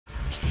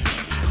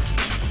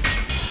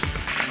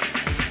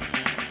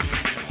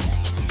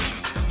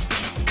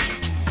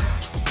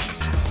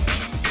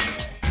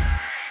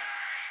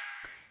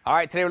All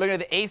right, today we're looking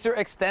at the Acer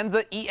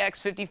Extensa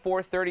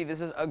EX5430.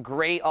 This is a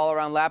great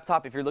all-around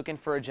laptop. If you're looking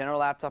for a general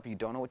laptop, you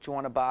don't know what you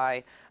want to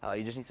buy,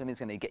 you just need something that's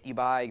going to get you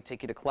by,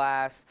 take you to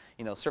class,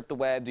 surf the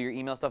web, do your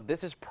email stuff.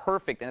 This is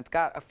perfect, and it's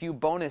got a few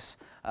bonus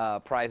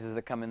prizes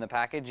that come in the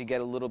package. You get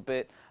a little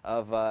bit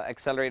of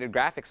accelerated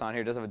graphics on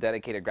here. It does have a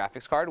dedicated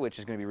graphics card, which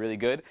is going to be really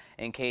good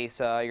in case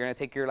you're going to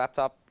take your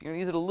laptop, you're going to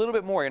use it a little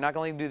bit more. You're not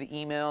going to do the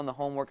email and the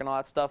homework and all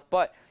that stuff,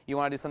 but you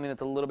want to do something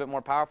that's a little bit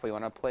more powerful. You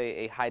want to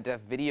play a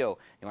high-def video.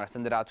 You want to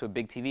send it out to a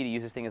big TV to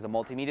use this thing as a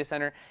multimedia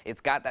center.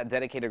 It's got that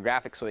dedicated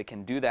graphics, so it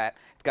can do that.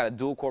 It's got a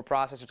dual-core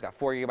processor. It's got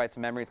 4 GB of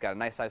memory. It's got a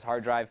nice-sized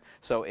hard drive.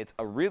 So it's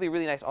a really,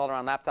 really nice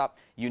all-around laptop.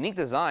 Unique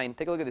design.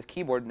 Take a look at this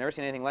keyboard. Never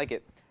seen anything like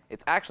it.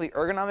 It's actually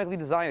ergonomically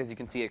designed. As you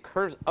can see, it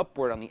curves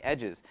upward on the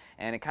edges,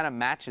 and it kind of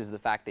matches the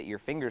fact that your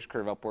fingers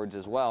curve upwards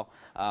as well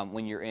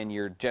when you're in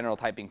your general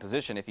typing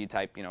position. If you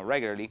type,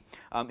 regularly,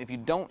 if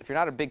you're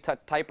not a big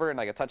typer and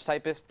like a touch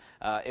typist,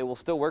 it will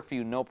still work for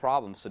you, no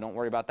problem. So don't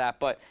worry about that.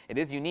 But it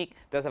is unique.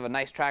 It does have a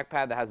nice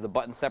trackpad that has the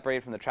buttons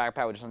separated from the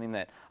trackpad, which is something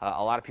that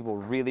a lot of people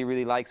really,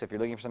 really like. So if you're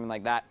looking for something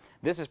like that,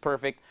 this is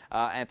perfect.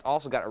 And it's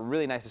also got a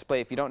really nice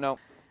display. If you don't know,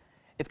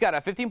 it's got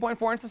a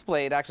 15.4-inch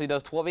display. It actually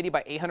does 1280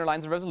 by 800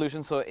 lines of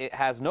resolution, so it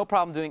has no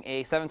problem doing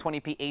a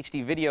 720p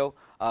HD video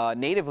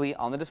natively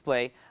on the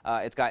display.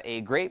 It's got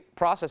a great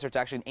processor. It's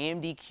actually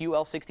an AMD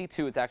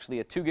QL-62. It's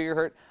actually a 2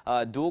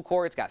 GHz dual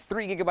core. It's got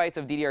 3 GB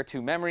of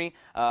DDR2 memory,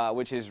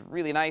 which is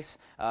really nice.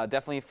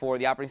 Definitely for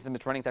the operating system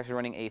it's running. It's actually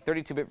running a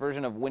 32-bit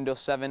version of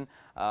Windows 7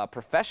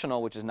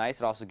 Professional, which is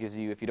nice. It also gives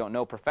you, if you don't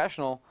know,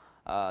 Professional.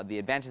 The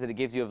advantage that it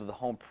gives you of the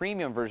Home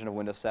Premium version of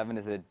Windows 7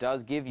 is that it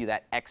does give you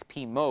that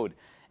XP mode.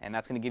 And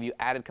that's going to give you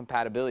added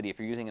compatibility. If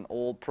you're using an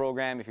old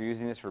program, if you're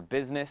using this for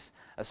business,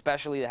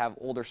 especially to have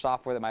older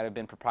software that might have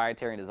been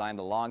proprietary and designed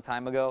a long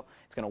time ago,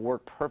 it's going to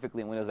work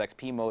perfectly in Windows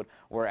XP mode,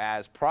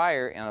 whereas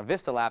prior on a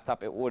Vista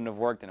laptop, it wouldn't have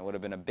worked and it would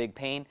have been a big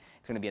pain.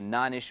 It's going to be a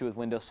non-issue with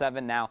Windows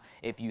 7. Now,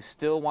 if you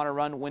still want to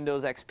run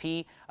Windows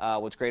XP,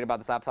 what's great about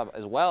this laptop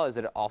as well is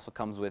that it also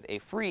comes with a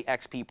free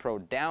XP Pro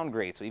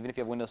downgrade. So even if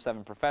you have Windows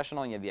 7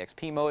 Professional and you have the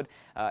XP mode,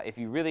 if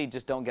you really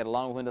just don't get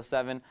along with Windows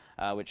 7,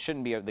 which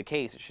shouldn't be the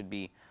case, it should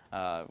be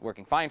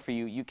working fine for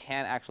you, you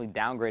can actually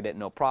downgrade it,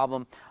 no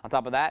problem. On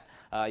top of that,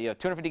 you have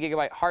 250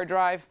 GB hard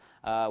drive,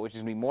 which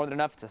is going to be more than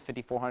enough. It's a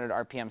 5400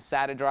 RPM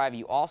SATA drive.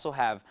 You also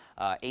have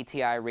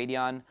ATI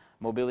Radeon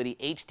Mobility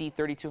HD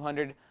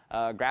 3200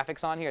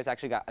 graphics on here. It's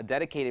actually got a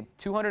dedicated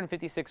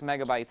 256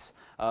 megabytes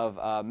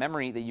of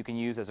memory that you can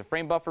use as a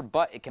frame buffer,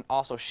 but it can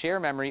also share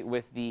memory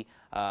with the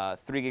 3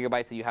 GB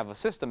that you have of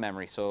system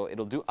memory. So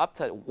it'll do up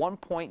to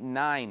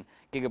 1.9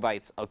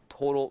 GB of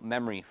total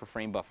memory for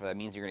frame buffer. That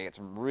means you're going to get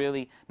some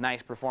really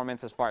nice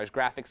performance as far as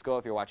graphics go.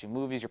 If you're watching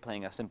movies, you're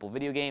playing a simple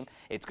video game,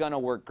 it's going to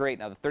work great.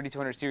 Now, the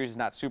 3200 series is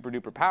not super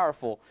duper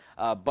powerful,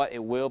 but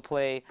it will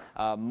play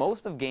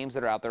most of games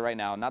that are out there right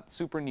now. Not the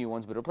super new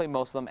ones, but it'll play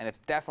most of them, and it's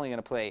definitely going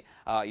to play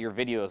your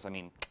videos. I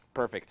mean,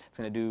 perfect. It's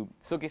going to do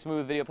silky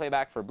smooth video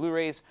playback for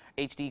Blu-rays,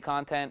 HD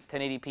content,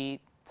 1080p,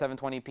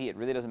 720p, it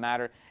really doesn't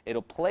matter.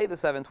 It'll play the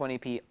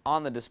 720p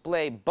on the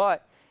display,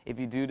 but if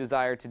you do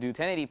desire to do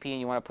 1080p and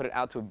you want to put it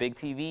out to a big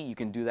TV, you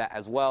can do that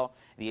as well.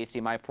 The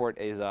HDMI port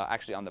is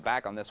actually on the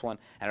back on this one,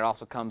 and it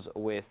also comes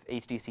with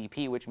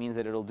HDCP, which means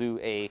that it'll do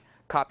a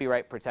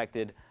copyright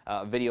protected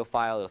video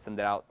file. It'll send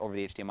it out over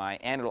the HDMI,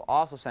 and it'll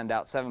also send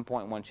out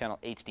 7.1 channel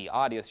HD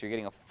audio, so you're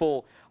getting a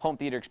full home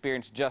theater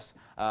experience just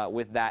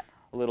with that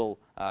little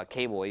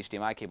cable,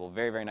 HDMI cable.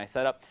 Very, very nice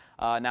setup.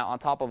 Now, on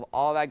top of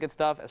all that good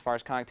stuff, as far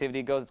as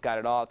connectivity goes, it's got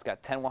it all. It's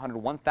got 10-100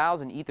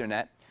 1000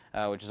 Ethernet,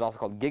 which is also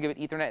called Gigabit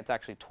Ethernet. It's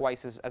actually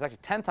it's actually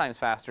 10 times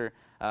faster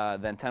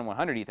than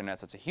 10-100 Ethernet,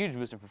 so it's a huge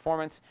boost in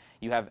performance.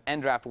 You have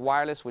N-Draft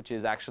Wireless, which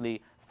is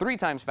actually 3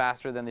 times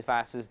faster than the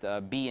fastest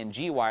B and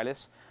G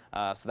wireless.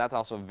 So that's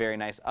also a very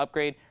nice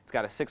upgrade. It's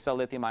got a 6-cell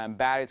lithium-ion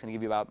battery. It's going to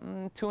give you about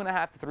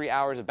 2.5 to 3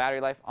 hours of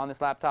battery life on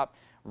this laptop.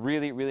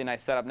 Really, really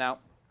nice setup. Now,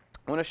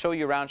 I want to show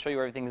you around, show you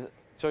where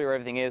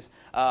everything is.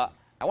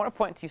 I want to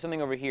point to you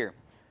something over here.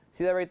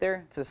 See that right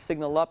there? It says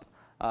Signal Up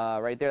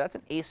right there. That's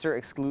an Acer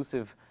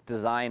exclusive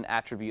design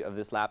attribute of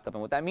this laptop.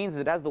 And what that means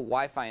is it has the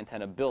Wi-Fi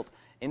antenna built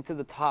into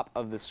the top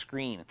of the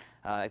screen.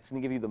 It's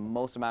going to give you the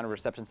most amount of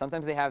reception.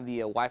 Sometimes they have the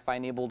Wi-Fi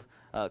enabled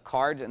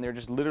cards, and they're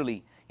just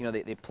literally,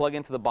 they plug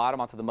into the bottom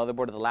onto the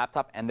motherboard of the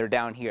laptop, and they're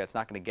down here. It's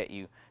not going to get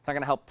you, it's not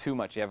going to help too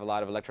much. You have a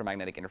lot of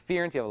electromagnetic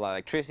interference, you have a lot of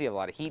electricity, you have a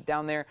lot of heat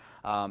down there,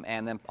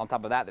 and then on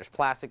top of that, there's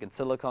plastic and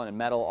silicone and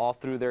metal all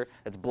through there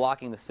that's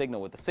blocking the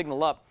signal. With the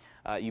Signal Up,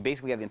 you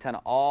basically have the antenna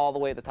all the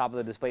way at the top of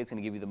the display. It's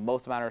going to give you the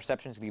most amount of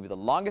reception. It's going to give you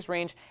the longest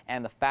range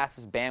and the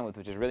fastest bandwidth,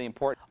 which is really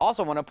important.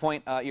 Also, I want to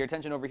point your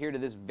attention over here to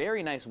this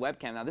very nice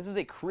webcam. Now, this is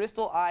a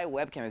Crystal Eye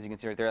webcam, as you can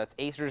see right there. That's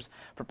Acer's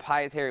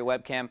proprietary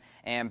webcam,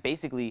 and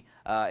basically,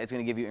 it's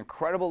going to give you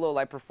incredible low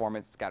light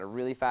performance. It's got a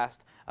really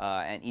fast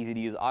and easy to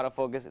use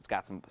autofocus. It's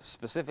got some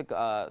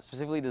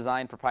specifically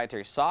designed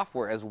proprietary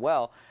software as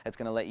well. It's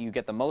going to let you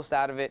get the most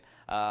out of it,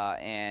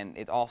 and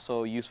it's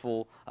also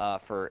useful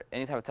for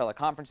any type of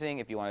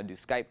teleconferencing. If you want to do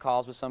Skype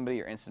calls with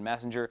somebody or instant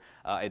messenger,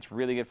 it's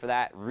really good for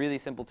that. Really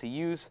simple to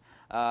use.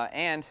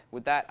 And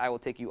with that, I will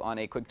take you on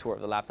a quick tour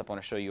of the laptop. I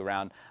want to show you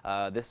around.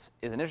 This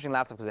is an interesting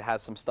laptop because it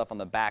has some stuff on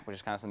the back, which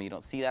is kind of something you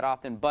don't see that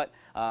often, but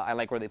I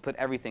like where they put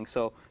everything.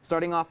 So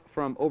starting off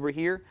from over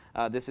here,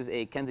 this is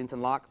a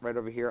Kensington lock right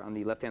over here on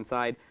the left-hand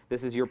side.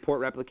 This is your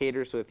port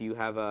replicator, so if you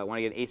have want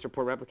to get an Acer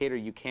port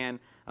replicator, you can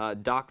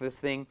dock this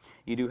thing.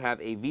 You do have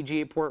a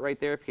VGA port right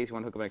there in case you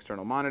want to hook up an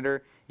external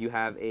monitor. You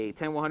have a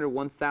 10100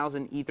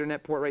 1000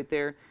 Ethernet port right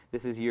there.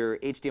 This is your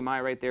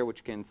HDMI right there,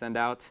 which can send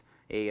out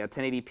a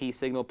 1080p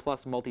signal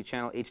plus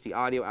multi-channel HD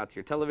audio out to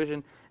your television.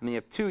 And then you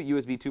have two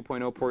USB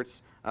 2.0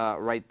 ports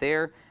right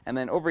there. And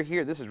then over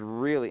here, this is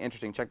really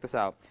interesting. Check this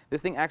out.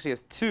 This thing actually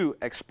has two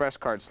express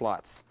card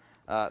slots.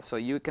 So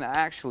you can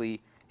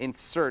actually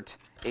insert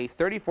a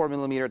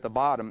 34mm at the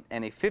bottom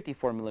and a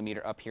 54mm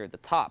up here at the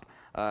top.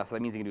 So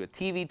that means you can do a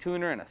TV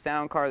tuner and a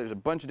sound card. There's a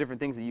bunch of different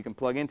things that you can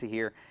plug into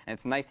here, and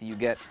it's nice that you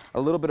get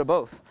a little bit of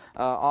both.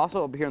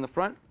 Also up here in the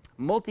front,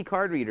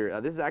 multi-card reader.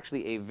 This is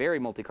actually a very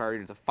multi-card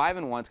reader. It's a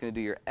 5-in-1. It's going to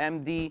do your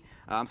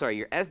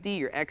your SD,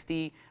 your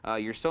XD,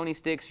 your Sony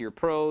sticks, your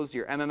Pros,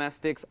 your MMS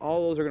sticks.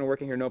 All those are going to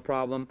work in here, no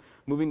problem.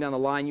 Moving down the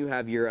line, you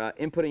have your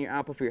input and your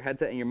output for your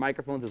headset and your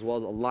microphones, as well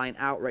as a line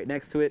out right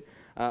next to it.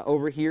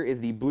 Over here is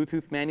the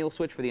Bluetooth manual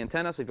switch for the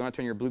antenna. So if you want to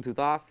turn your Bluetooth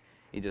off,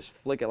 you just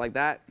flick it like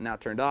that. Now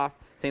turned off.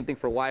 Same thing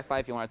for Wi-Fi.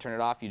 If you want to turn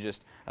it off, you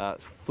just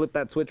flip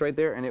that switch right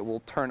there, and it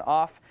will turn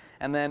off.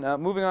 And then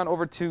moving on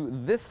over to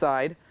this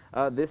side.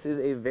 This is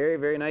a very,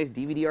 very nice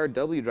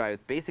DVD-RW drive.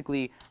 It's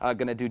basically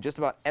going to do just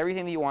about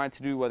everything that you want it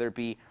to do, whether it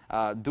be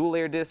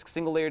dual-layer discs,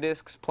 single-layer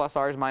discs, plus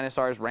Rs, minus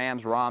Rs,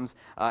 RAMs, ROMs.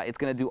 It's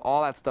going to do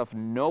all that stuff,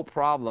 no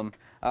problem.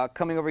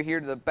 Coming over here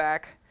to the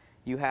back,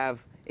 you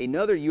have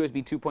another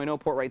USB 2.0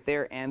 port right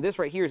there, and this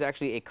right here is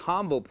actually a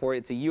combo port.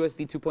 It's a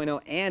USB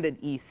 2.0 and an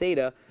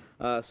eSATA.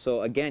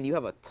 So again, you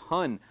have a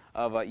ton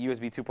of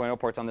USB 2.0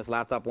 ports on this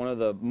laptop, one of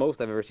the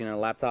most I've ever seen on a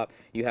laptop.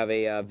 You have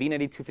a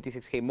V90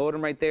 256K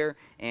modem right there,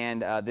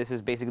 and this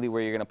is basically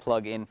where you're going to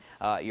plug in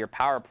your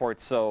power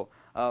ports. So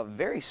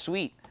very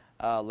sweet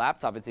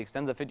laptop. It's the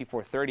Extensa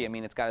 5430. I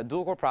mean, it's got a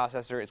dual-core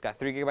processor, it's got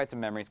 3 GB of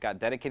memory, it's got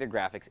dedicated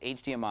graphics,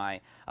 HDMI,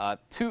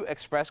 2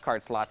 express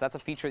card slots. That's a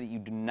feature that you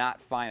do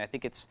not find. I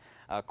think it's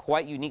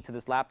quite unique to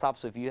this laptop,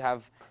 so if you're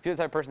the type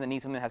of person that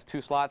needs something that has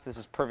 2 slots, this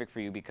is perfect for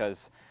you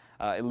because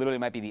it literally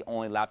might be the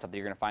only laptop that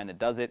you're going to find that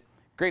does it.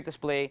 Great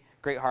display,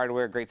 great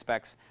hardware, great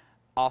specs,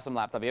 awesome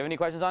laptop. If you have any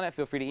questions on it,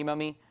 feel free to email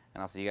me,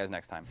 and I'll see you guys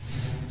next time.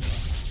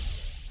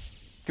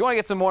 If you want to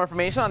get some more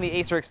information on the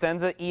Acer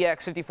Extensa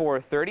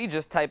EX5430,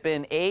 just type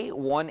in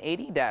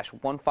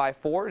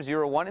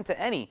A180-15401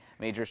 into any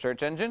major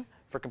search engine.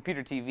 For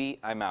Computer TV,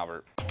 I'm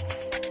Albert.